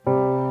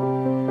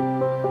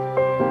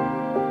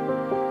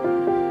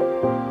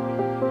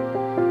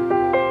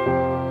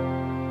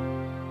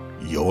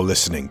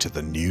listening to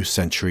the New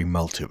Century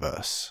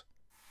Multiverse.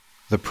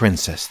 The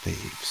Princess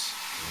Thieves.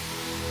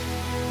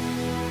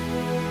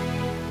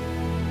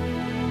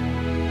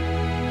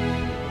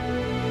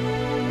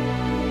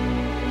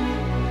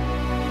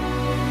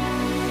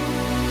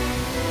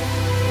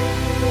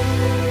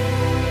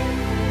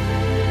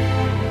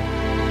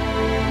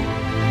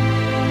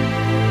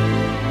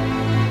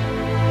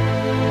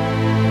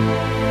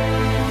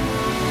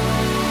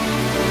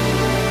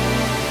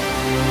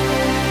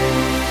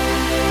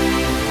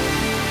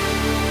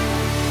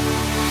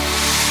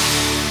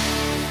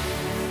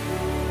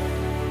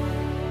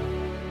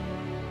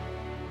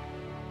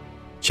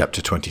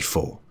 Chapter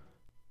 24.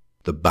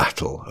 The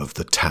Battle of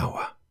the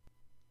Tower.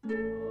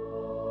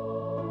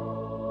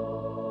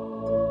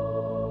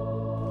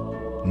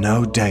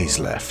 No days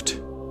left.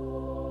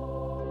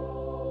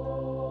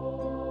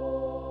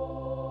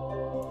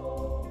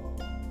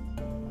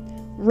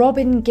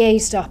 Robin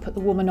gazed up at the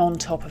woman on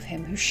top of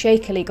him, who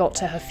shakily got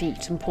to her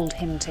feet and pulled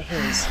him to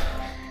his.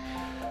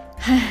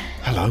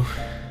 Hello.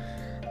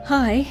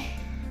 Hi.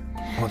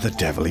 What the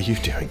devil are you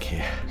doing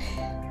here?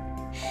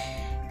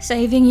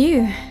 Saving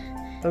you.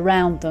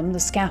 Around them, the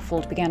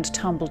scaffold began to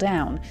tumble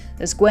down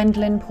as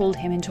Gwendolyn pulled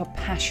him into a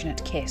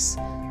passionate kiss.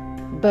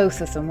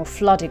 Both of them were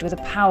flooded with a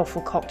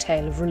powerful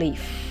cocktail of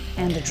relief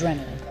and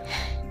adrenaline.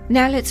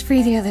 Now let's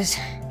free the others.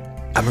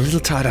 I'm a little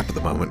tied up at the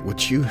moment.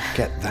 Would you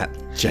get that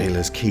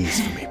jailer's keys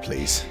for me,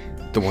 please?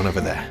 The one over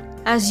there.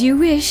 As you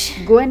wish.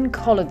 Gwen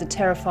collared the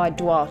terrified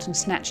Duarte and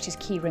snatched his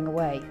keyring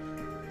away.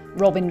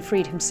 Robin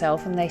freed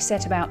himself and they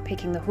set about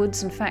picking the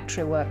hoods and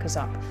factory workers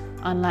up,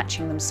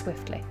 unlatching them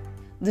swiftly.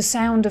 The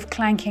sound of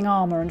clanking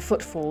armour and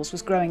footfalls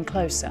was growing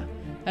closer,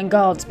 and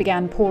guards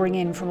began pouring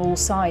in from all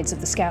sides of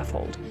the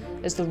scaffold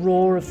as the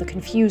roar of the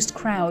confused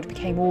crowd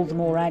became all the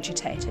more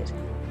agitated.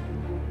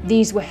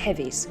 These were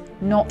heavies,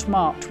 not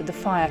marked with the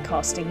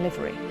fire-casting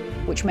livery,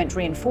 which meant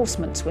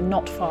reinforcements were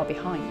not far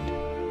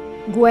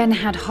behind. Gwen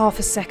had half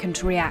a second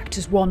to react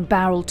as one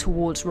barreled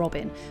towards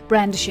Robin,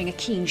 brandishing a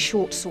keen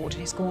short sword in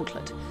his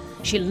gauntlet.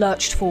 She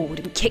lurched forward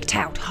and kicked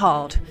out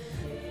hard.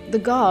 The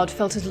guard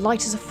felt as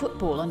light as a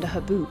football under her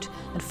boot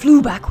and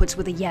flew backwards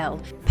with a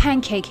yell,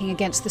 pancaking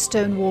against the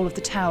stone wall of the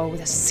tower with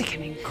a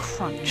sickening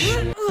crunch.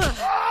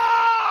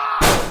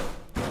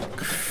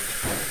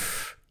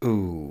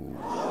 Ooh.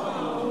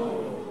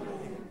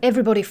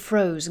 Everybody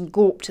froze and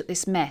gawped at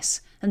this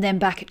mess, and then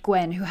back at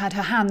Gwen, who had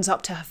her hands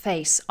up to her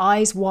face,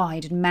 eyes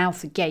wide and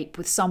mouth agape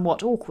with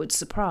somewhat awkward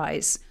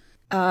surprise.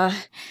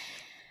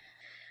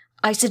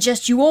 I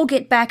suggest you all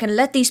get back and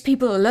let these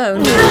people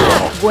alone.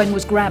 Gwen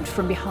was grabbed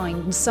from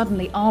behind, and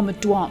suddenly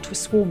armoured Duarte was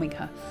swarming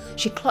her.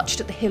 She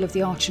clutched at the hill of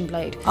the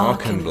Archenblade.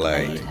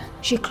 Archenblade.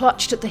 She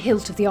clutched at the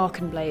hilt of the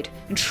Archenblade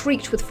and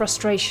shrieked with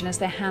frustration as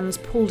their hands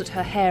pulled at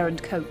her hair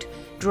and coat,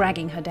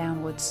 dragging her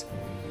downwards.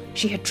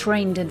 She had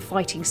trained in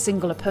fighting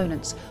single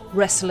opponents,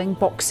 wrestling,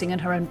 boxing,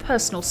 and her own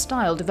personal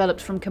style developed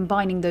from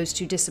combining those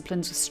two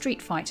disciplines with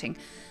street fighting,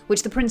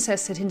 which the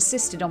princess had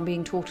insisted on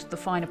being taught at the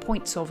finer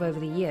points of over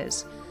the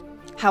years.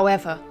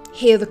 However,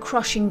 here the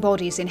crushing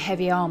bodies in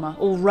heavy armour,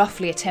 all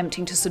roughly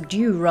attempting to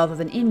subdue rather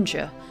than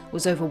injure,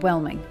 was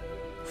overwhelming.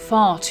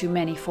 Far too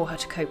many for her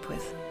to cope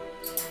with.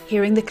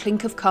 Hearing the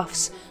clink of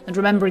cuffs and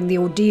remembering the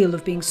ordeal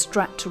of being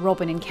strapped to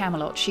Robin in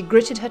Camelot, she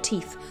gritted her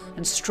teeth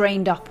and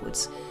strained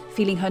upwards,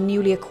 feeling her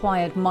newly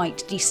acquired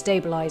might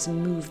destabilise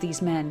and move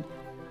these men.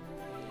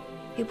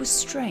 It was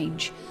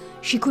strange.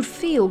 She could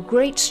feel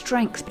great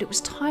strength, but it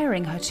was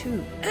tiring her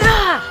too.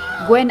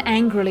 Gwen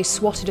angrily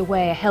swatted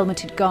away a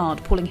helmeted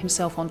guard pulling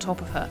himself on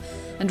top of her,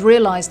 and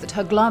realised that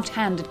her gloved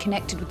hand had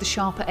connected with the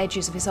sharper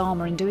edges of his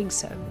armour in doing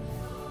so.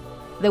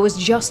 There was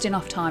just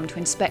enough time to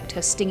inspect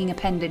her stinging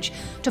appendage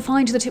to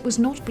find that it was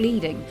not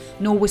bleeding,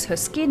 nor was her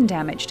skin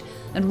damaged,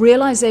 and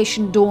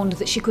realisation dawned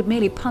that she could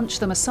merely punch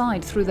them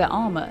aside through their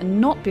armour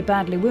and not be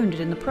badly wounded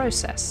in the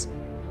process.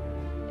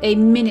 A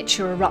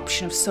miniature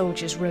eruption of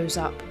soldiers rose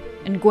up,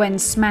 and Gwen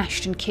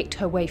smashed and kicked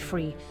her way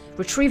free,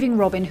 retrieving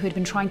Robin, who had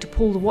been trying to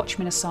pull the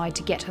watchman aside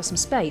to get her some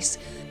space,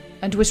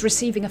 and was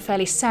receiving a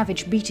fairly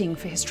savage beating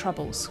for his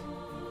troubles.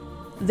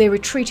 They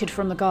retreated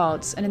from the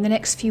guards, and in the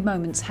next few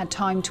moments had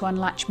time to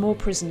unlatch more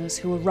prisoners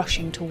who were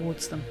rushing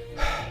towards them.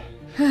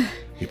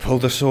 You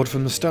pulled the sword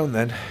from the stone,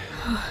 then?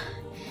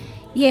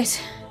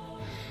 Yes.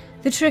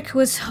 The trick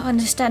was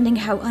understanding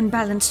how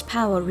unbalanced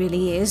power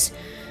really is.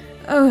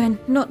 Oh, and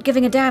not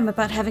giving a damn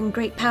about having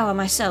great power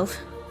myself.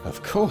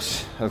 Of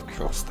course,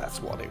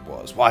 that's what it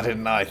was. Why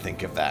didn't I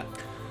think of that?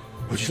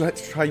 Would you like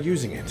to try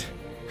using it?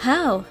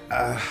 How?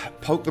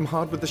 Poke them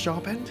hard with the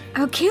sharp end?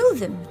 I'll kill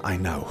them. I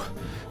know,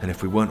 and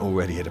if we weren't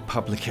already at a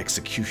public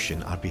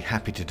execution, I'd be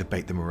happy to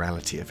debate the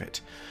morality of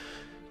it.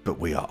 But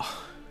we are.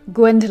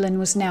 Gwendolyn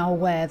was now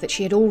aware that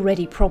she had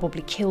already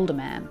probably killed a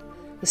man.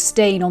 The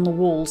stain on the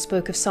wall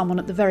spoke of someone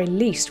at the very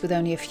least with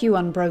only a few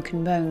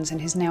unbroken bones in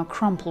his now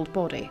crumpled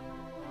body.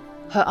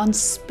 Her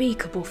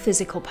unspeakable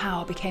physical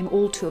power became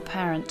all too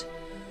apparent.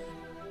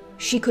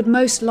 She could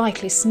most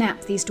likely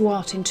snap these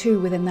Duarte in two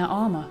within their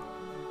armour.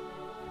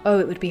 Oh,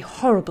 it would be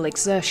horrible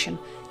exertion,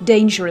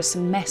 dangerous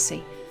and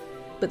messy.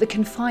 but the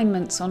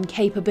confinements on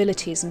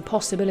capabilities and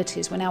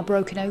possibilities were now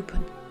broken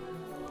open.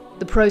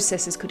 The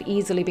processes could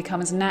easily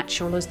become as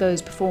natural as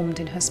those performed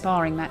in her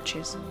sparring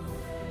matches.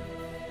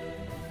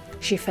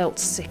 She felt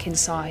sick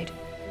inside,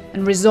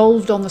 and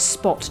resolved on the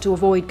spot to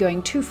avoid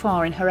going too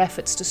far in her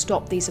efforts to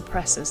stop these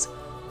oppressors,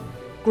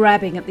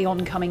 grabbing at the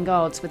oncoming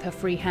guards with her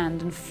free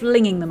hand and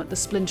flinging them at the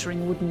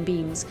splintering wooden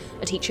beams,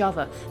 at each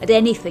other, at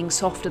anything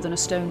softer than a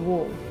stone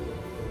wall.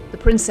 The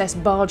princess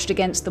barged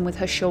against them with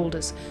her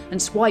shoulders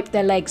and swiped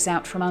their legs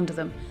out from under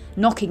them,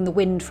 knocking the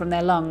wind from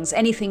their lungs,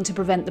 anything to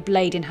prevent the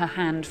blade in her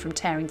hand from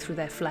tearing through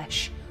their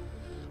flesh.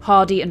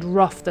 Hardy and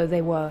rough though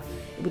they were,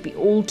 it would be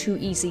all too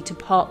easy to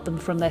part them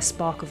from their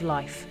spark of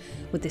life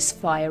with this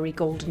fiery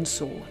golden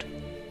sword.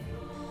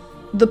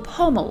 The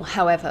pommel,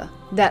 however,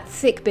 that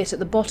thick bit at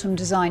the bottom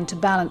designed to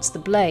balance the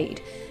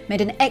blade,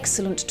 made an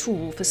excellent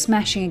tool for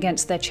smashing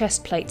against their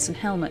chest plates and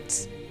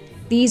helmets.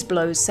 These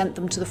blows sent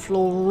them to the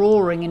floor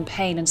roaring in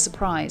pain and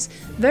surprise,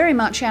 very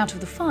much out of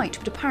the fight,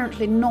 but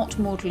apparently not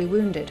mortally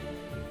wounded.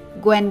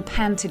 Gwen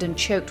panted and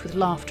choked with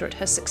laughter at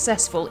her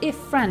successful, if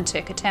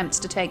frantic, attempts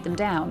to take them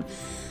down,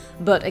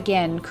 but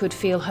again could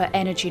feel her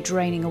energy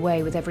draining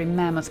away with every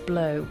mammoth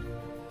blow.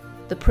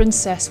 The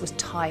princess was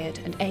tired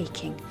and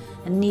aching,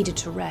 and needed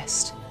to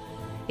rest.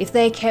 If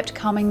they kept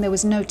coming, there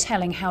was no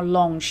telling how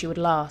long she would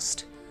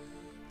last.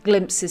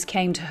 Glimpses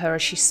came to her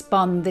as she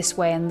spun this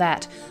way and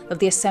that of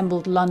the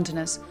assembled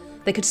Londoners.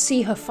 They could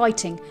see her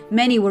fighting.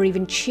 Many were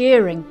even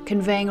cheering,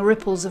 conveying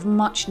ripples of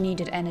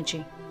much-needed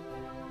energy.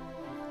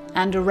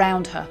 And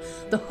around her,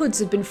 the hoods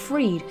had been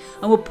freed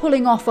and were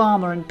pulling off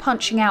armour and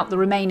punching out the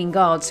remaining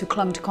guards who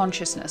clung to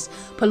consciousness,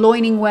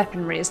 purloining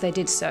weaponry as they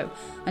did so,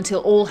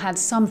 until all had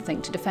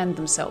something to defend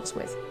themselves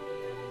with.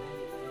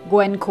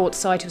 Gwen caught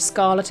sight of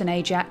Scarlet and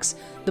Ajax,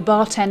 the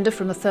bartender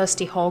from the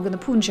Thirsty Hog and the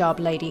Punjab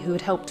lady who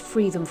had helped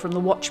free them from the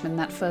watchman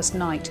that first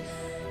night,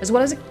 as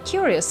well as a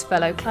curious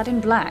fellow clad in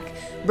black,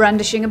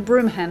 brandishing a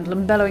broom handle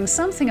and bellowing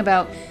something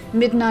about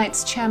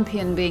Midnight's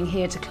champion being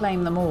here to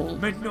claim them all.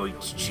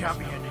 Midnight's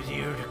champion is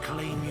here to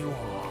claim you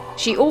all.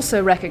 She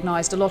also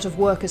recognised a lot of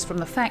workers from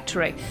the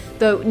factory,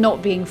 though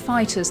not being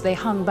fighters, they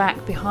hung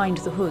back behind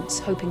the hoods,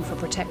 hoping for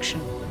protection.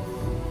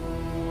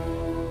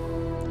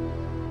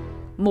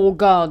 More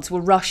guards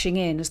were rushing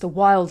in as the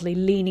wildly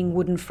leaning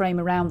wooden frame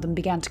around them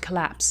began to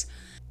collapse.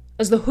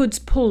 As the hoods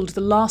pulled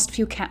the last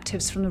few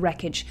captives from the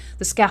wreckage,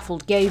 the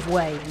scaffold gave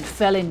way and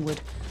fell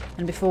inward,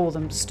 and before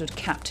them stood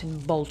Captain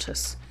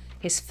Baltus,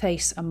 his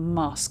face a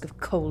mask of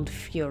cold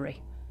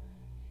fury.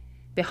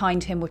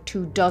 Behind him were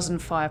 24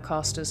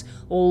 firecasters,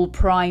 all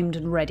primed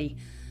and ready,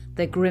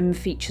 their grim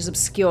features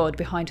obscured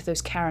behind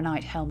those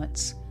Karenite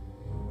helmets.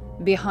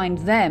 Behind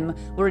them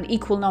were an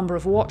equal number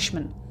of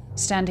watchmen,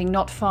 standing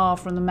not far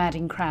from the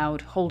madding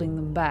crowd, holding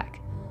them back.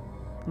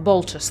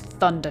 Baltus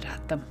thundered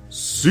at them.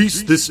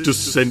 "Cease this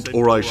descent,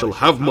 or I shall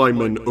have my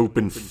men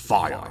open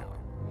fire."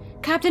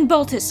 Captain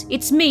Baltus,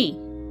 it's me.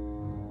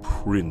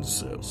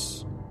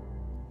 Princess,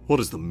 what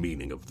is the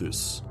meaning of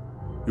this?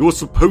 You were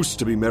supposed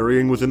to be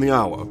marrying within the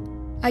hour.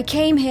 I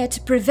came here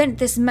to prevent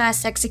this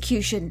mass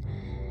execution.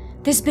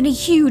 There's been a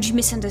huge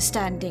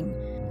misunderstanding.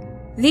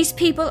 These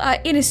people are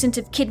innocent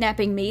of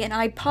kidnapping me, and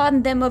I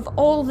pardon them of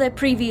all their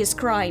previous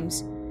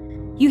crimes.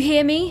 You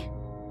hear me?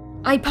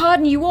 I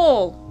pardon you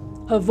all.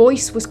 Her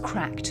voice was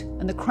cracked,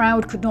 and the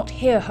crowd could not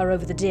hear her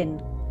over the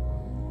din.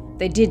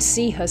 They did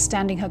see her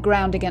standing her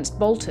ground against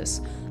Baltus,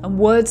 and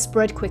word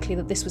spread quickly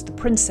that this was the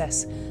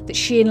princess, that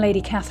she and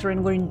Lady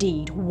Catherine were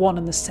indeed one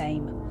and the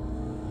same.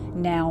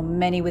 Now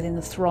many within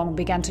the throng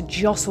began to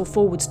jostle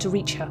forwards to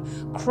reach her,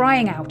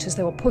 crying out as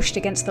they were pushed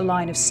against the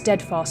line of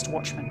steadfast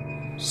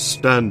watchmen.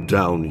 "Stand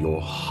down,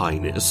 your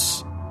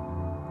highness.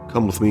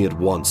 Come with me at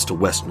once to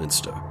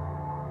Westminster."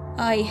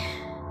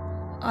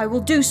 I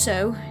will do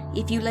so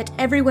if you let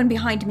everyone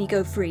behind me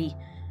go free.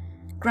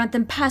 Grant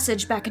them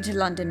passage back into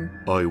London.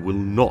 I will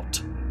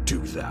not do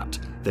that.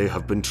 They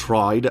have been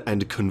tried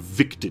and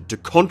convicted. To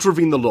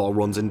contravene the law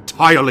runs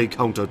entirely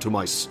counter to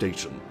my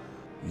station.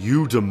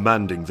 You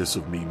demanding this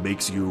of me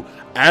makes you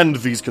and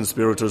these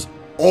conspirators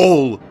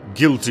all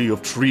guilty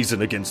of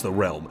treason against the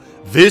realm.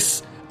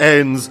 This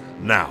ends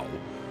now.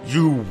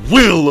 You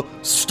will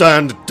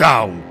stand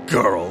down,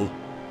 girl.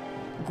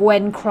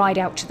 Gwen cried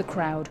out to the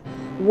crowd,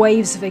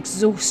 waves of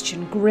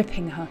exhaustion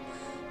gripping her,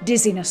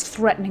 dizziness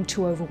threatening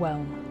to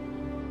overwhelm.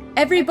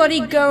 Everybody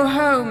go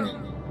home.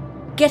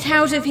 Get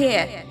out of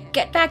here.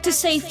 Get back to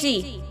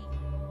safety.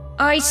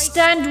 I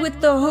stand with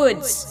the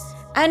hoods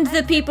and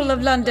the people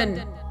of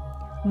London.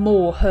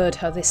 More heard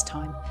her this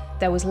time.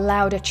 There was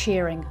louder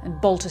cheering, and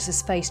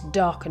Baltus's face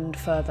darkened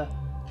further.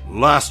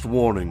 Last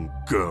warning,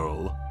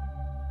 girl.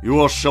 You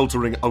are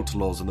sheltering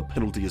outlaws, and the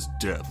penalty is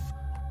death.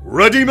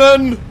 Ready,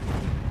 men?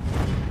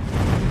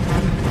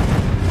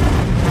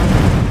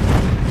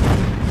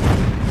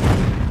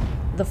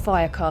 The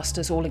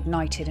firecasters all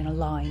ignited in a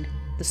line.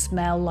 The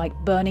smell like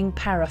burning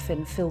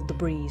paraffin filled the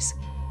breeze.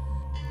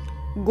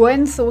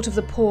 Gwen thought of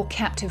the poor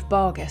captive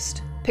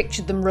Barghest,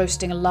 pictured them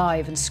roasting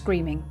alive and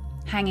screaming,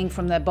 hanging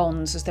from their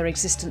bonds as their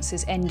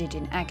existences ended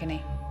in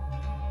agony.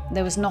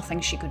 There was nothing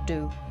she could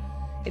do.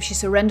 If she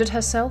surrendered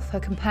herself, her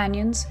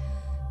companions,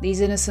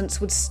 these innocents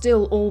would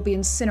still all be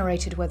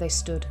incinerated where they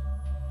stood.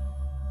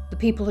 The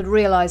people had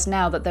realised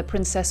now that their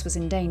princess was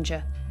in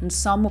danger, and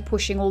some were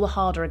pushing all the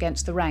harder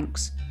against the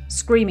ranks,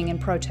 screaming in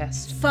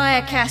protest.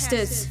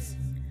 Firecasters!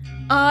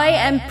 I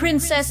am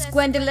Princess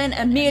Gwendolen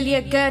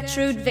Amelia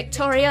Gertrude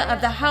Victoria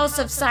of the House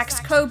of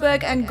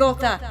Saxe-Coburg and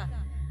Gotha.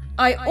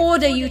 I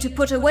order you to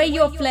put away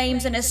your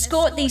flames and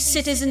escort these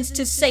citizens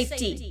to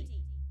safety.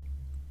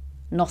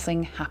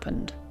 Nothing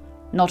happened.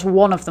 Not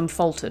one of them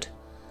faltered.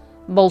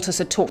 Boltus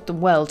had taught them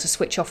well to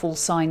switch off all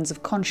signs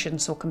of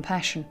conscience or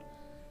compassion.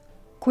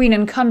 Queen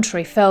and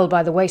country fell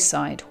by the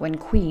wayside when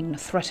Queen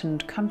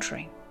threatened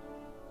country.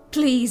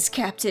 Please,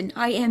 Captain,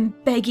 I am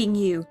begging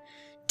you.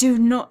 Do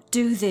not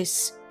do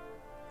this.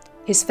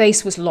 His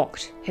face was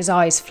locked, his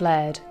eyes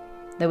flared.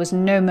 There was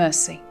no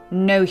mercy,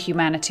 no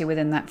humanity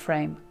within that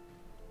frame.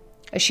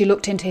 As she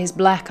looked into his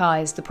black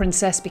eyes, the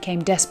princess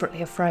became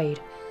desperately afraid.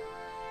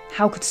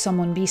 How could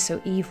someone be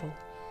so evil,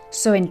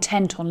 so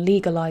intent on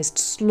legalized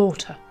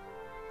slaughter?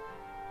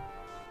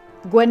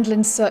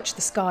 Gwendolen searched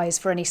the skies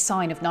for any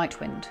sign of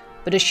Nightwind,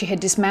 but as she had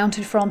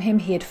dismounted from him,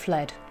 he had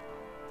fled.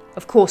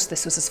 Of course,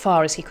 this was as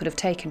far as he could have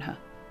taken her.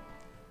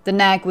 The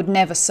nag would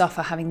never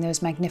suffer having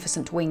those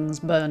magnificent wings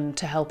burned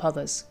to help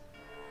others.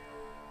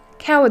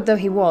 Coward though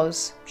he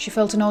was, she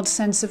felt an odd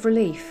sense of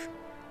relief.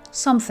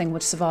 Something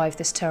would survive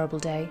this terrible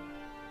day.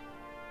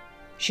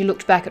 She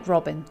looked back at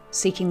Robin,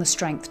 seeking the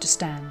strength to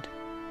stand.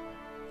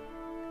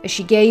 As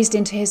she gazed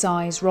into his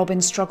eyes, Robin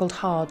struggled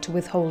hard to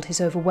withhold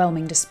his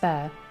overwhelming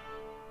despair.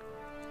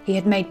 He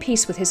had made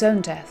peace with his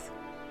own death,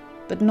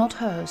 but not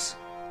hers.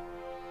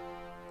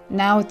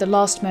 Now, at the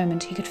last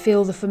moment, he could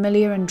feel the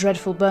familiar and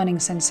dreadful burning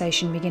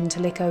sensation begin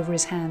to lick over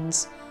his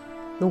hands,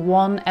 the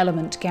one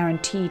element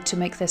guaranteed to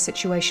make their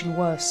situation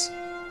worse.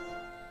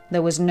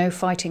 There was no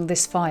fighting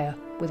this fire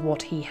with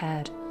what he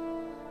had.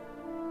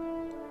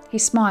 He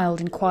smiled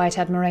in quiet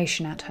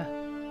admiration at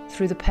her,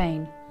 through the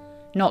pain,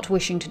 not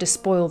wishing to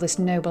despoil this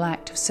noble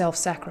act of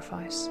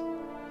self-sacrifice.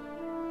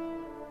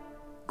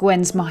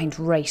 Gwen's mind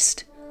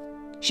raced.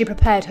 She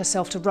prepared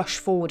herself to rush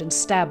forward and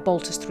stab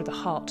Boltus through the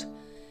heart.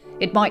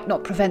 It might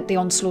not prevent the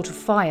onslaught of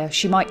fire,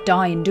 she might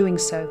die in doing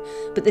so,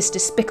 but this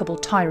despicable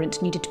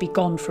tyrant needed to be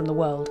gone from the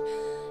world,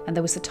 and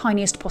there was the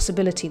tiniest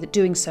possibility that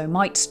doing so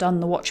might stun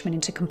the watchman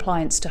into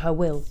compliance to her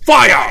will.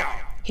 Fire!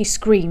 He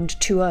screamed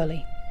too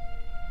early.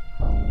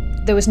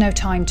 There was no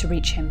time to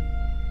reach him.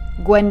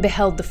 Gwen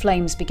beheld the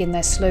flames begin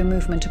their slow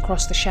movement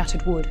across the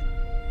shattered wood.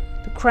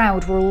 The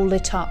crowd were all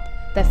lit up,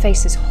 their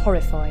faces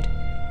horrified.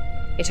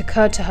 It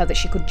occurred to her that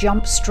she could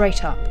jump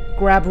straight up,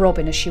 grab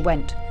Robin as she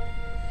went.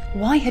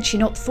 Why had she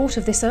not thought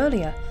of this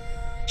earlier?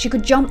 She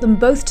could jump them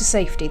both to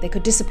safety, they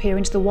could disappear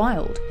into the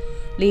wild,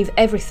 leave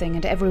everything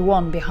and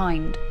everyone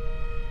behind.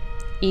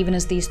 Even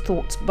as these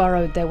thoughts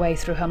burrowed their way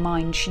through her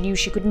mind, she knew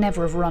she could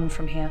never have run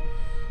from here,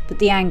 but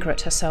the anger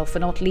at herself for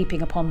not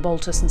leaping upon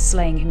Boltus and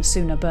slaying him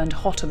sooner burned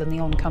hotter than the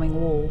oncoming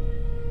wall.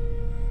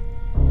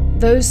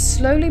 Those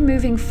slowly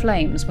moving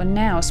flames were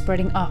now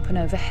spreading up and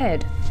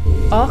overhead,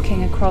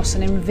 arcing across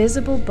an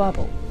invisible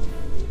bubble.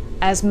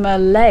 As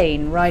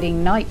Merlane,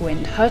 riding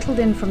Nightwind, hurtled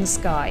in from the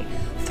sky,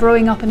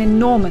 throwing up an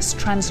enormous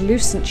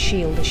translucent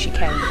shield as she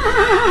came.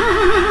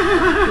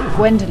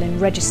 Gwendolen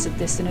registered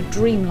this in a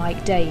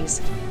dreamlike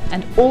daze,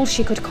 and all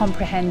she could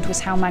comprehend was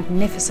how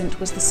magnificent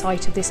was the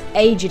sight of this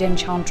aged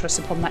enchantress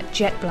upon that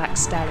jet-black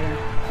stallion.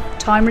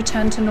 Time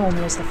returned to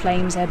normal as the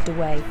flames ebbed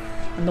away,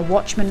 and the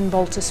watchman and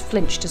Boltus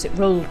flinched as it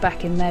rolled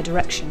back in their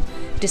direction,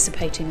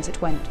 dissipating as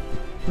it went.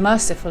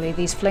 Mercifully,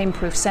 these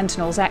flame-proof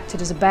sentinels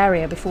acted as a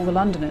barrier before the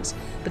Londoners,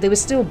 but they were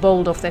still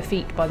bowled off their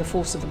feet by the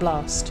force of the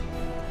blast.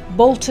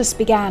 Boltus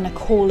began a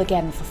call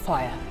again for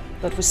fire,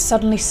 but was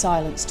suddenly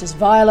silenced as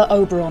Viola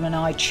Oberon and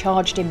I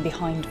charged in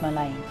behind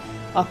Merlane,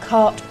 our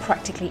cart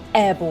practically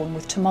airborne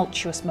with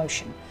tumultuous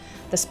motion.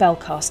 The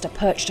spellcaster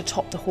perched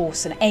atop the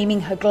horse and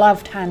aiming her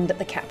gloved hand at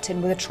the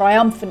captain with a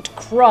triumphant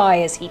cry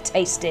as he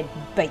tasted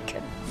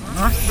bacon.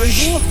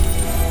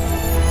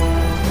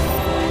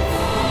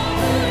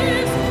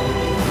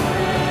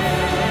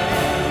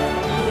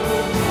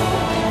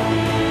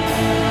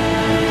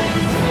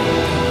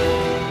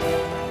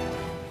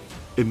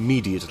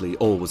 Immediately,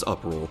 all was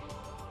uproar.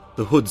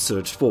 The hood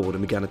surged forward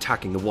and began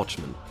attacking the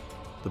watchmen.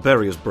 The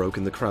barriers broke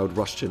and the crowd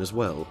rushed in as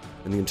well,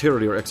 and the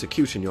interior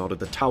execution yard at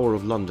the Tower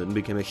of London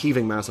became a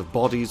heaving mass of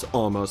bodies,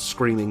 armour,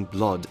 screaming,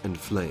 blood, and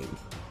flame.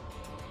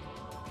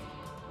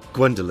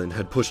 Gwendolen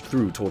had pushed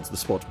through towards the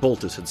spot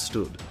Boltus had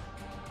stood.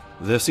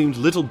 There seemed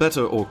little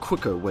better or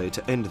quicker way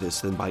to end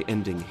this than by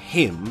ending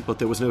him, but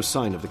there was no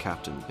sign of the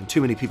captain, and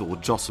too many people were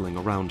jostling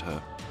around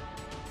her.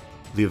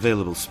 The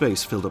available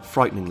space filled up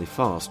frighteningly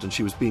fast, and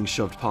she was being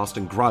shoved past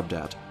and grabbed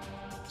at.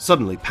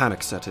 Suddenly,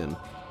 panic set in.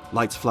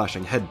 Lights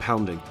flashing, head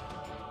pounding.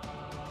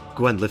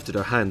 Gwen lifted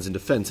her hands in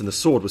defense, and the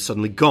sword was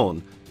suddenly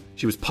gone.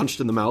 She was punched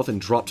in the mouth and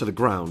dropped to the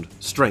ground,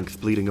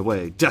 strength bleeding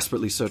away,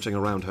 desperately searching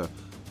around her,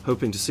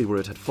 hoping to see where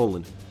it had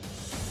fallen.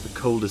 The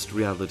coldest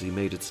reality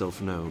made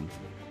itself known.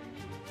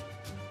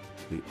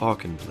 The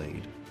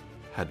Arcanblade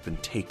had been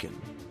taken.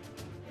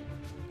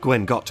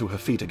 Gwen got to her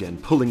feet again,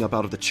 pulling up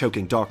out of the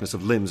choking darkness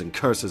of limbs and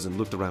curses, and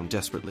looked around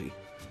desperately.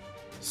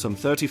 Some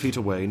 30 feet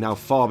away, now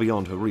far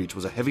beyond her reach,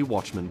 was a heavy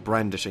watchman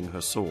brandishing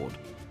her sword.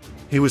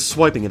 He was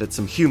swiping it at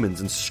some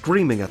humans and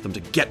screaming at them to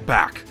get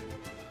back.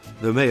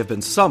 There may have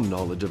been some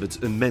knowledge of its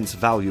immense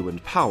value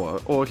and power,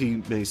 or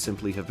he may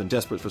simply have been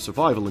desperate for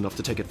survival enough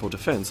to take it for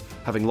defense,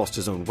 having lost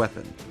his own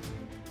weapon.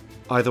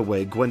 Either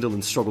way,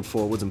 Gwendolyn struggled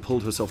forwards and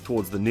pulled herself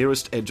towards the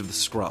nearest edge of the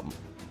scrum.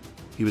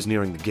 He was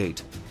nearing the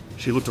gate.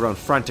 She looked around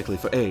frantically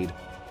for aid.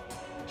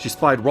 She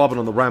spied Robin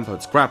on the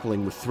ramparts,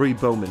 grappling with 3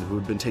 bowmen who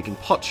had been taking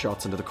pot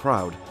shots into the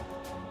crowd.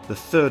 The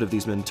third of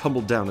these men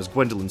tumbled down as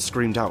Gwendolyn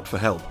screamed out for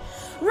help.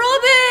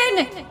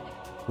 Robin!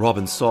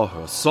 Robin saw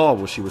her, saw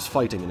where she was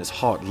fighting, and his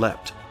heart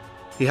leapt.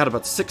 He had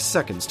about 6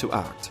 seconds to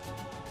act.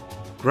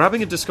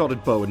 Grabbing a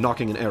discarded bow and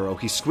knocking an arrow,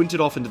 he squinted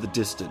off into the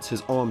distance,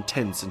 his arm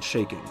tense and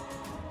shaking.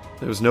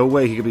 There was no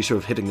way he could be sure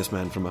of hitting this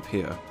man from up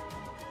here. There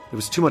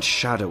was too much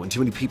shadow and too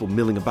many people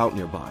milling about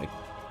nearby.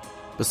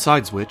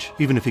 Besides which,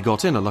 even if he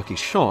got in a lucky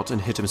shot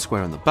and hit him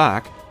square in the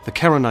back, the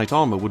Charonite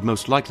armor would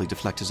most likely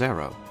deflect his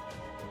arrow.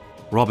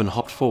 Robin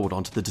hopped forward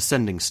onto the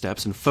descending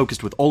steps and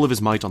focused with all of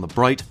his might on the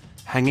bright,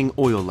 hanging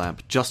oil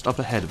lamp just up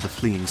ahead of the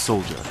fleeing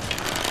soldier.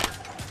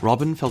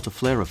 Robin felt a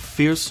flare of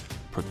fierce,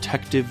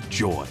 protective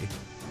joy.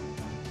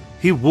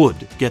 He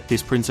would get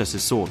this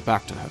princess's sword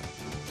back to her.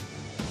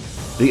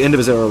 The end of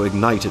his arrow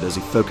ignited as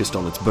he focused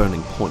on its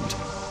burning point.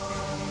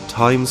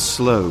 Time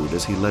slowed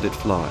as he let it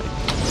fly,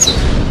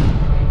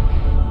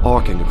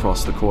 arcing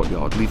across the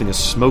courtyard, leaving a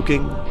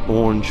smoking,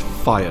 orange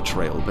fire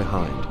trail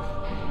behind,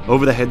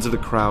 over the heads of the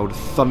crowd,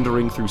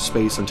 thundering through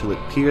space until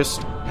it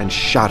pierced and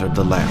shattered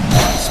the lamp,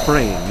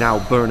 spraying now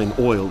burning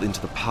oil into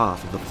the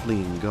path of the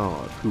fleeing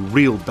guard, who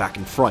reeled back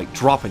in fright,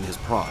 dropping his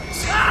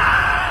prize.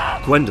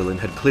 Gwendolyn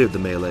had cleared the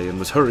melee and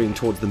was hurrying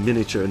towards the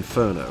miniature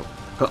inferno,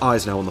 her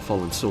eyes now on the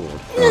fallen sword.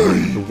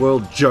 The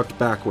world jerked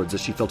backwards as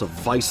she felt a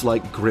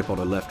vice-like grip on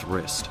her left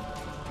wrist.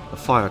 The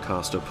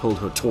firecaster pulled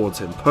her towards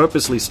him,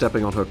 purposely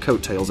stepping on her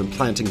coattails and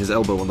planting his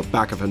elbow on the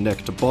back of her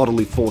neck to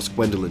bodily force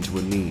Gwendolyn to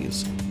her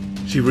knees.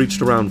 She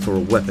reached around for a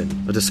weapon,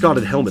 a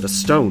discarded helmet, a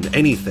stone,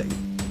 anything.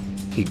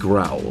 He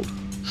growled.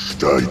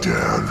 Stay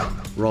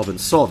down. Robin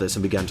saw this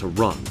and began to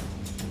run.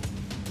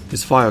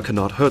 His fire could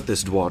not hurt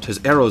this dwarf, his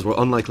arrows were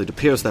unlikely to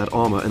pierce that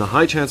armor, and the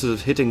high chances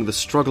of hitting the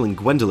struggling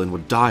Gwendolyn were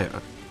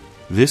dire.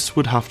 This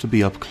would have to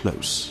be up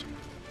close.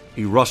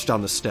 He rushed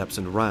down the steps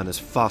and ran as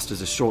fast as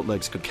his short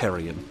legs could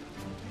carry him.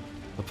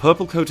 A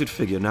purple-coated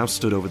figure now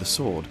stood over the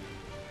sword.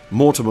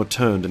 Mortimer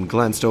turned and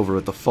glanced over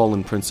at the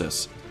fallen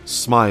princess,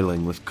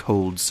 smiling with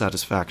cold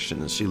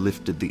satisfaction as she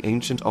lifted the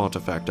ancient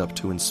artifact up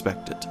to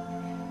inspect it.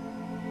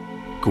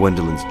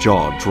 Gwendolyn's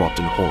jaw dropped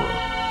in horror.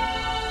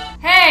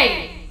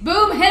 Hey!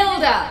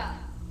 Boomhilda!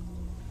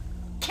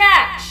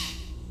 Catch!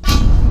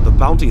 The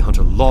bounty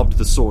hunter lobbed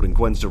the sword in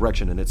Gwen's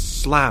direction and it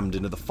slammed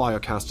into the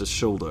firecaster's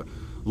shoulder,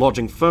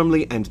 lodging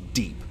firmly and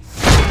deep.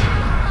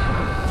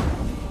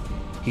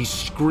 He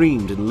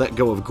screamed and let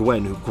go of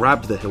Gwen, who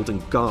grabbed the hilt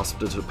and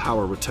gasped as her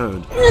power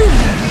returned,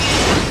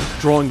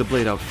 drawing the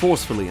blade out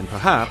forcefully and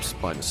perhaps,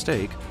 by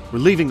mistake,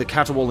 relieving the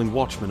caterwauling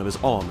watchman of his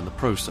arm in the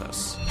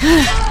process.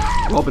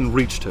 Robin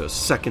reached her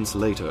seconds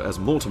later as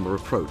Mortimer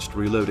approached,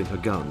 reloading her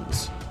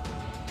guns.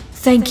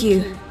 Thank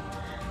you.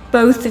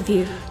 Both of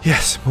you.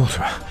 Yes,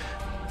 Mortimer.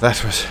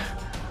 That was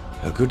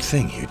a good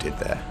thing you did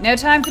there. No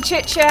time for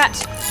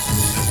chit-chat.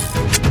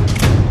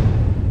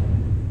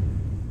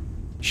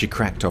 She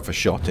cracked off a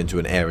shot into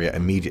an area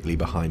immediately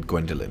behind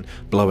Gwendolyn,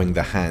 blowing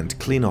the hand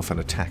clean off an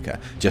attacker,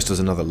 just as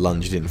another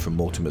lunged in from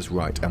Mortimer's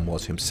right and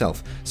was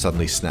himself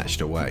suddenly snatched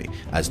away,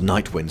 as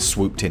Nightwind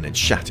swooped in and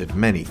shattered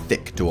many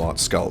thick Duart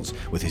skulls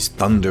with his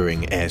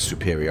thundering air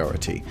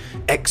superiority,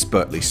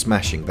 expertly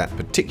smashing that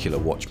particular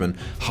watchman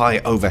high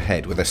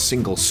overhead with a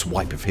single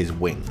swipe of his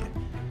wing.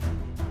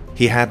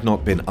 He had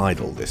not been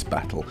idle this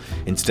battle.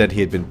 Instead, he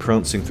had been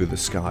prancing through the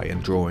sky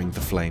and drawing the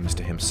flames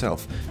to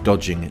himself,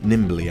 dodging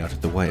nimbly out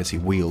of the way as he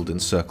wheeled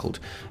and circled,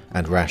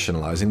 and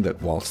rationalizing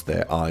that whilst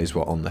their eyes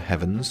were on the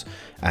heavens,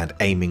 and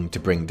aiming to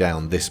bring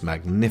down this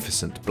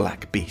magnificent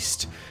black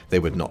beast, they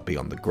would not be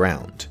on the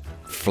ground,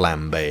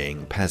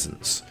 flambeing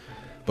peasants.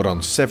 But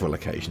on several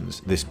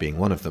occasions, this being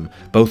one of them,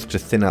 both to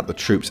thin out the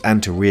troops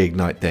and to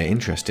reignite their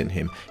interest in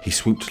him, he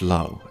swooped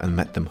low and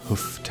met them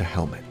hoof to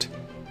helmet.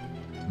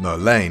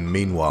 Merlane,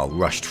 meanwhile,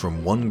 rushed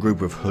from one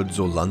group of hoods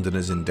or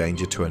Londoners in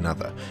danger to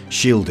another,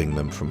 shielding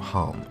them from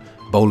harm,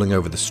 bowling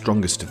over the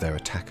strongest of their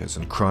attackers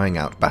and crying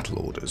out battle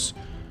orders.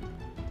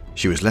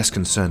 She was less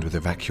concerned with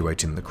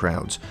evacuating the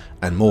crowds,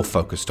 and more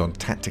focused on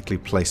tactically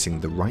placing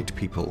the right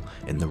people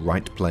in the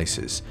right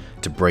places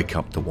to break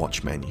up the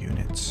Watchmen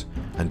units,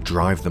 and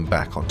drive them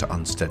back onto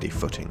unsteady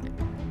footing.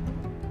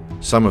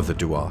 Some of the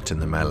Duart in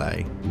the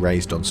melee,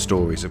 raised on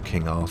stories of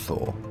King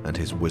Arthur and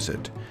his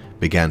wizard,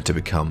 began to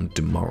become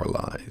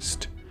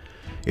demoralized.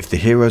 If the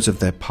heroes of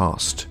their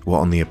past were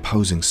on the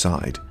opposing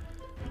side,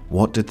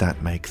 what did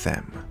that make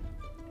them?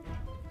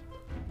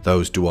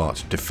 Those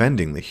Duart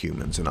defending the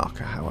humans in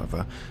Arca,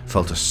 however,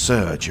 felt a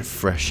surge of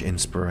fresh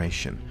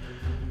inspiration.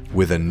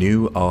 With a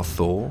new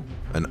Arthur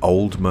An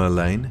old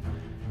Merlane?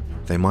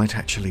 They might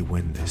actually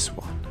win this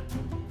one.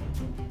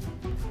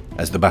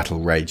 As the battle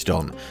raged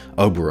on,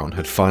 Oberon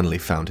had finally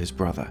found his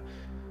brother.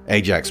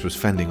 Ajax was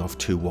fending off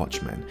 2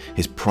 watchmen,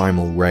 his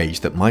primal rage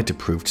that might have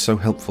proved so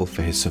helpful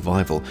for his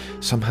survival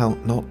somehow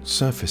not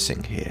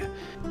surfacing here.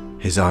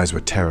 His eyes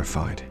were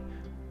terrified,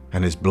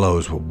 and his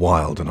blows were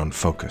wild and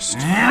unfocused.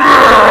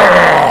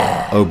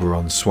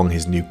 Oberon swung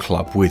his new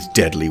club with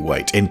deadly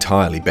weight,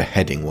 entirely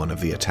beheading one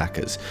of the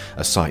attackers,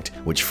 a sight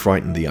which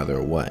frightened the other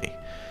away.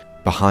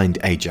 Behind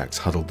Ajax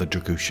huddled the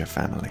Dragusha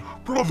family.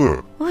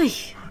 Brother, Oi,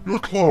 your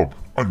club,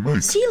 and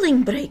mate.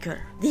 ceiling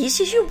breaker. This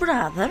is your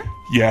brother?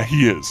 Yeah,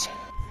 he is.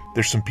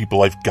 There's some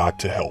people I've got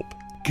to help.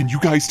 Can you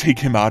guys take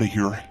him out of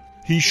here?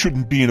 He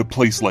shouldn't be in a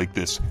place like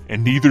this,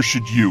 and neither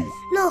should you.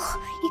 No,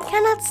 you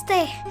cannot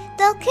stay.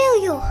 They'll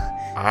kill you.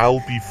 I'll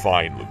be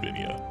fine,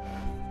 Lavinia.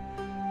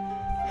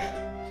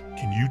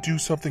 Can you do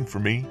something for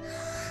me?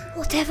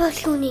 Whatever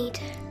you need.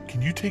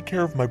 Can you take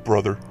care of my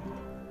brother?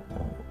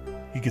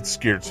 He gets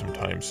scared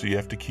sometimes, so you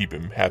have to keep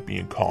him happy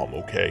and calm,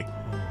 okay?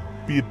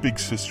 Be a big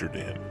sister to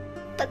him.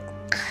 But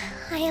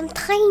I am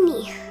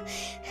tiny.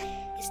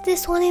 Is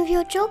this one of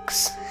your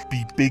jokes?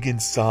 Be big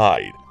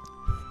inside.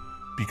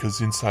 Because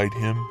inside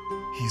him,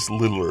 he's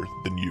littler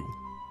than you.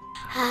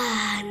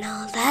 Ah,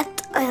 now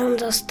that I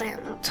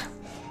understand.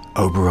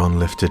 Oberon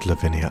lifted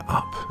Lavinia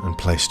up and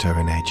placed her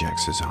in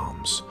Ajax's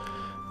arms,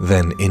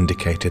 then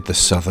indicated the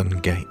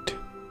southern gate.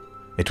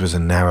 It was a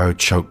narrow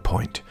choke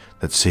point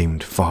that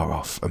seemed far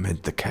off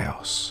amid the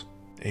chaos.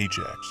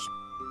 Ajax,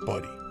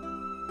 buddy,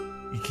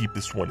 you keep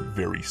this one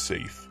very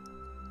safe.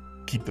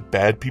 Keep the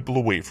bad people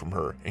away from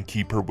her and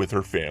keep her with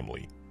her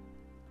family.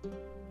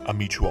 I'll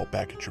meet you all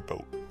back at your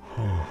boat.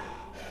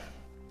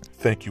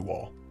 Thank you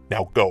all.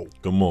 Now go.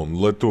 Come on,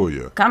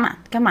 Latoya.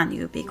 Come on,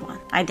 you big one.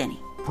 Ideni.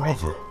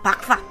 Brother,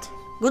 Pakvat.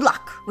 Good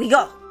luck. We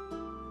go.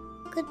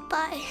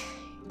 Goodbye.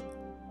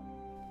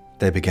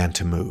 They began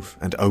to move,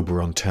 and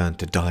Oberon turned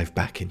to dive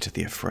back into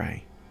the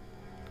affray.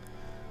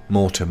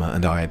 Mortimer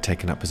and I had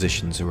taken up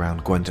positions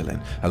around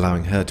Gwendolen,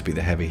 allowing her to be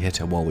the heavy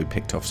hitter while we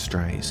picked off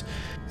strays.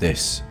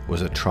 This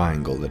was a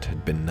triangle that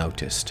had been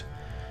noticed.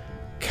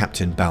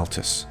 Captain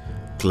Baltus,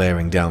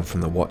 glaring down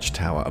from the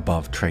watchtower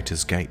above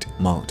Traitor's Gate,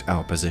 marked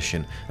our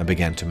position and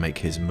began to make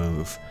his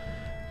move.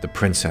 The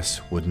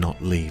princess would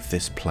not leave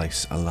this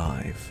place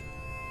alive.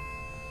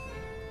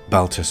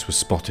 Baltus was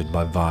spotted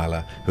by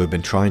Viola, who had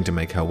been trying to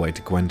make her way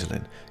to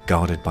Gwendolen,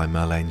 guarded by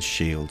Merlane's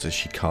shields as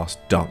she cast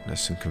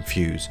darkness and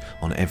confuse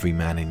on every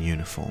man in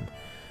uniform.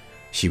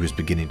 She was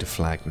beginning to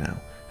flag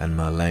now, and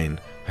Merlane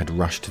had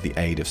rushed to the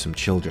aid of some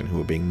children who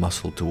were being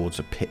muscled towards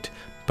a pit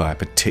by a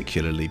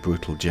particularly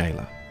brutal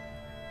jailer.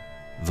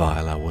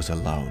 Viola was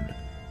alone,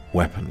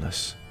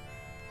 weaponless.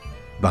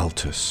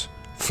 Baltus,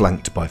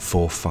 flanked by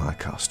 4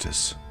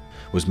 firecasters,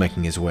 was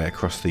making his way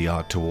across the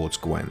yard towards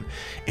Gwen.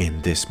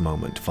 In this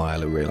moment,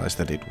 Viola realized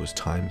that it was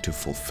time to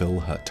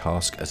fulfill her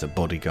task as a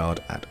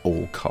bodyguard at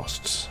all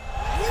costs.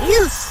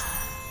 Yes.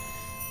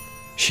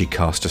 She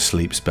cast a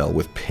sleep spell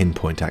with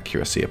pinpoint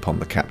accuracy upon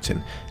the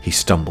captain. He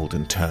stumbled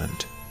and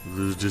turned.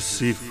 The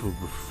deceitful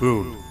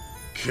buffoon.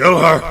 kill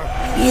her!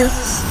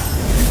 Yes.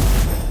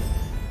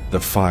 The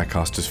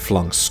firecasters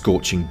flung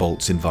scorching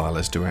bolts in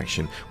Viola's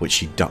direction, which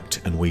she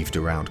ducked and weaved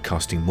around,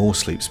 casting more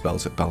sleep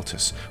spells at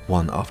Baltus,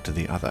 one after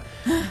the other.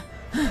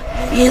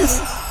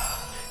 Yes.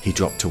 He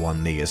dropped to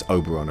one knee as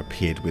Oberon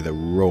appeared with a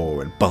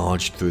roar and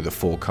barged through the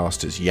 4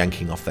 casters,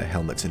 yanking off their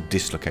helmets and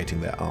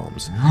dislocating their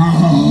arms.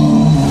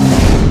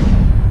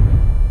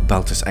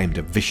 Baltus aimed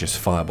a vicious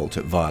firebolt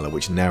at Viola,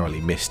 which narrowly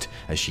missed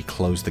as she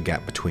closed the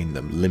gap between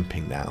them,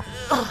 limping now.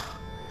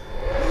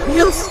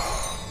 Yes.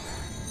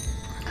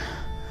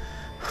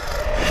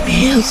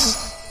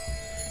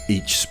 Yes.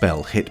 Each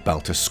spell hit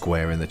Baltus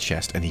square in the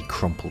chest, and he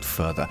crumpled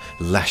further,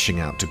 lashing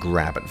out to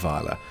grab at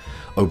Viola.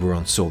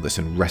 Oberon saw this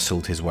and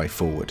wrestled his way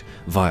forward.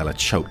 Viola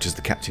choked as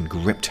the captain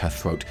gripped her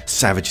throat,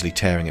 savagely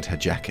tearing at her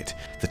jacket.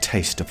 The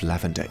taste of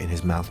lavender in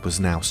his mouth was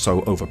now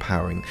so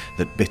overpowering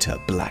that bitter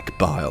black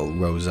bile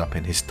rose up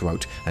in his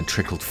throat and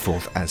trickled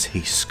forth as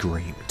he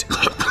screamed.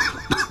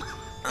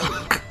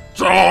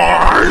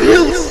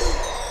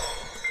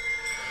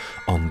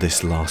 On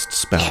this last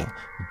spell,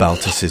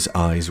 Baltus's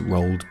eyes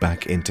rolled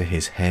back into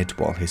his head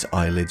while his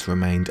eyelids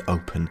remained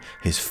open,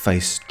 his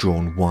face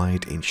drawn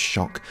wide in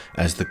shock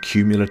as the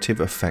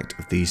cumulative effect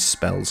of these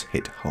spells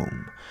hit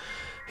home.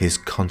 His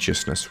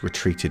consciousness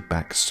retreated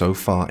back so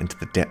far into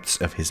the depths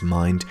of his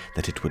mind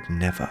that it would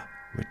never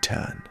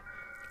return.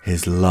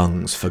 His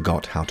lungs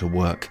forgot how to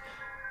work.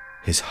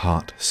 His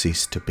heart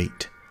ceased to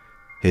beat.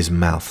 His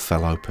mouth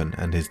fell open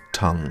and his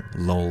tongue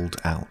lolled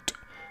out.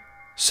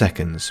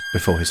 Seconds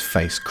before his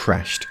face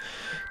crashed,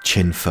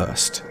 chin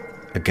first,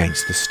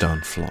 against the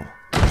stone floor.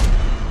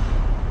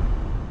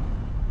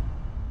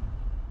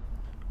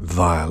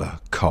 Viola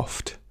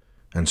coughed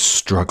and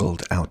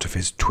struggled out of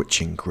his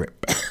twitching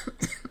grip.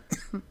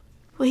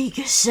 Weak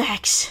as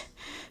sex.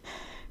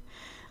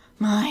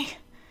 My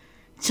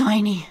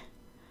tiny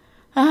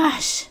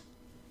ass.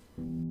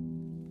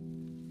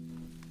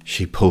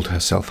 She pulled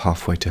herself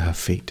halfway to her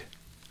feet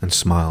and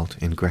smiled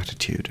in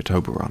gratitude at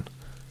Oberon,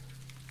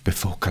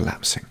 before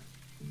collapsing.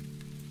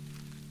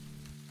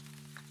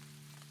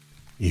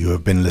 You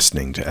have been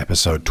listening to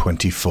episode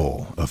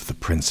 24 of The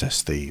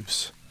Princess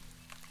Thieves,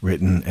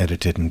 written,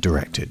 edited and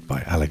directed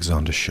by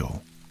Alexander Shaw,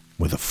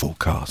 with a full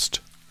cast.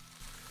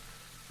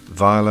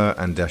 Viola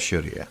and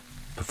Dashuria,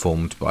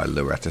 performed by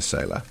Loretta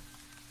Saylor.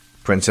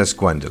 Princess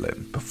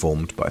Gwendolen,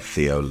 performed by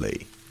Theo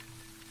Lee.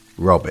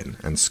 Robin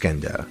and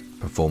Skender,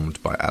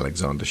 performed by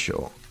Alexander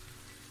Shaw.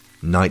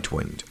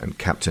 Nightwind and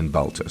Captain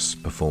Baltus,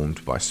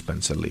 performed by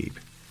Spencer Lieb.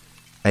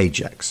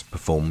 Ajax,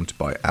 performed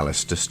by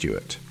Alistair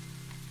Stewart.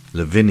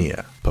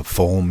 Lavinia,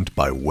 performed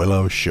by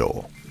Willow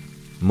Shaw.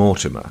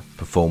 Mortimer,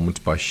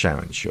 performed by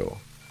Sharon Shaw.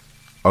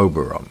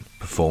 Oberon,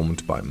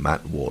 performed by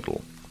Matt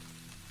Wardle.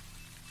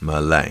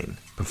 Merlane,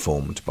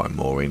 performed by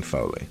Maureen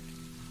Foley.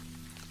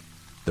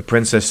 The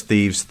Princess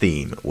Thieves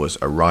theme was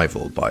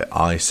Arrival by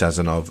I.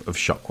 Sazonov of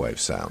Shockwave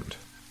Sound.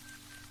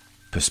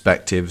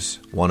 Perspectives,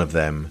 One of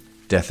Them,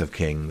 Death of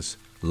Kings,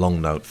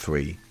 Long Note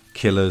 3,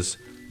 Killers,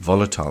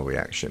 Volatile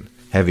Reaction,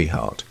 Heavy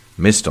Heart,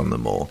 Mist on the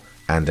Moor,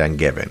 and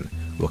Angevin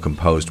were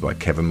composed by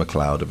Kevin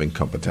MacLeod of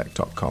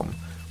Incompetech.com,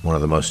 one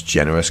of the most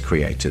generous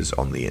creators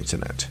on the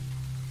internet.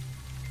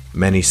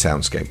 Many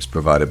soundscapes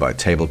provided by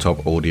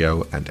Tabletop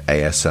Audio and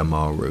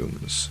ASMR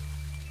Rooms.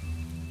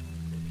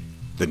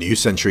 The New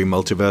Century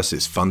Multiverse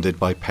is funded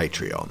by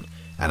Patreon,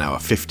 and our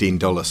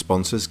 $15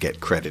 sponsors get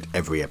credit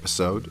every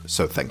episode,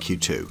 so thank you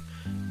to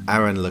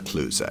Aaron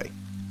Lecluse,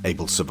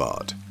 Abel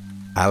Savard,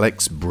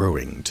 Alex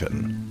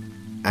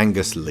Brewington,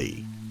 Angus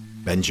Lee,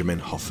 Benjamin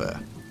Hoffer,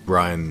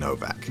 Brian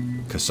Novak,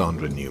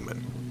 Cassandra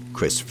Newman,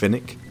 Chris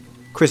Finnick,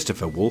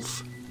 Christopher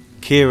Wolfe,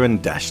 Kieran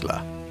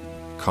Dashler,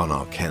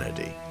 Connor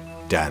Kennedy,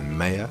 Dan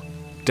Mayer,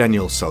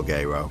 Daniel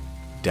Salguero,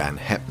 Dan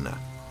Hepner,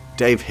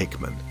 Dave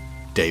Hickman,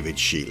 David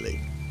Sheely,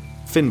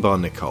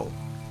 Finbar Nicole,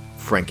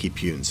 Frankie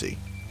Punzi,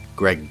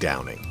 Greg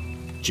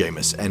Downing,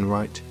 Jameis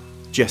Enright,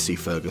 Jesse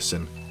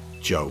Ferguson,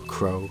 Joe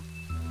Crow,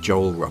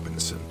 Joel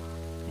Robinson,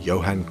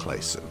 Johan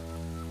Clayson,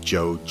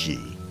 Joe G,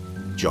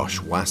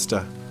 Josh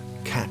Waster,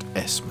 Kat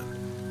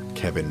Essman,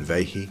 Kevin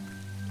Vahey,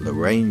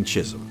 Lorraine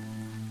Chisholm,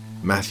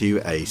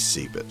 Matthew A.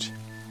 Siebert,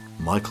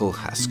 Michael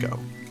Haskell,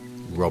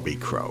 Robbie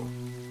Crow,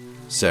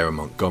 Sarah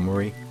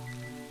Montgomery,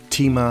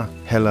 Tima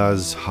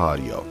Helaz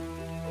Harjo,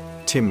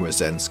 Tim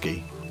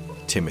Rozensky,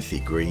 Timothy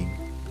Green,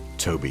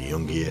 Toby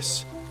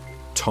Jungius,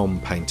 Tom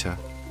Painter,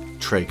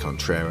 Trey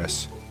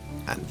Contreras,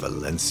 and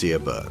Valencia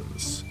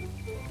Burns.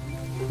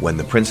 When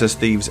The Princess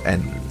Thieves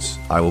ends,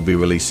 I will be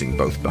releasing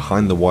both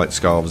Behind the White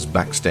Scarves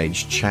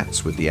backstage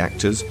chats with the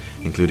actors,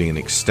 including an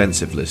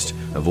extensive list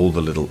of all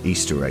the little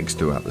Easter eggs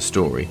throughout the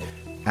story,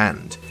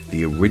 and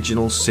the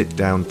original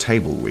sit-down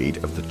table read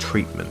of The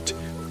Treatment,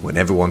 when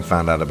everyone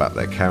found out about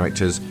their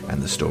characters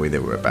and the story they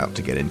were about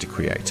to get into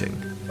creating.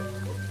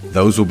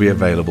 Those will be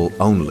available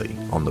only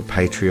on the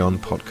Patreon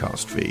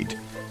podcast feed.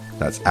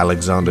 That's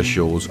Alexander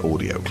Shaw's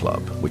Audio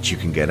Club, which you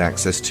can get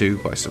access to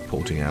by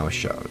supporting our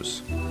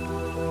shows.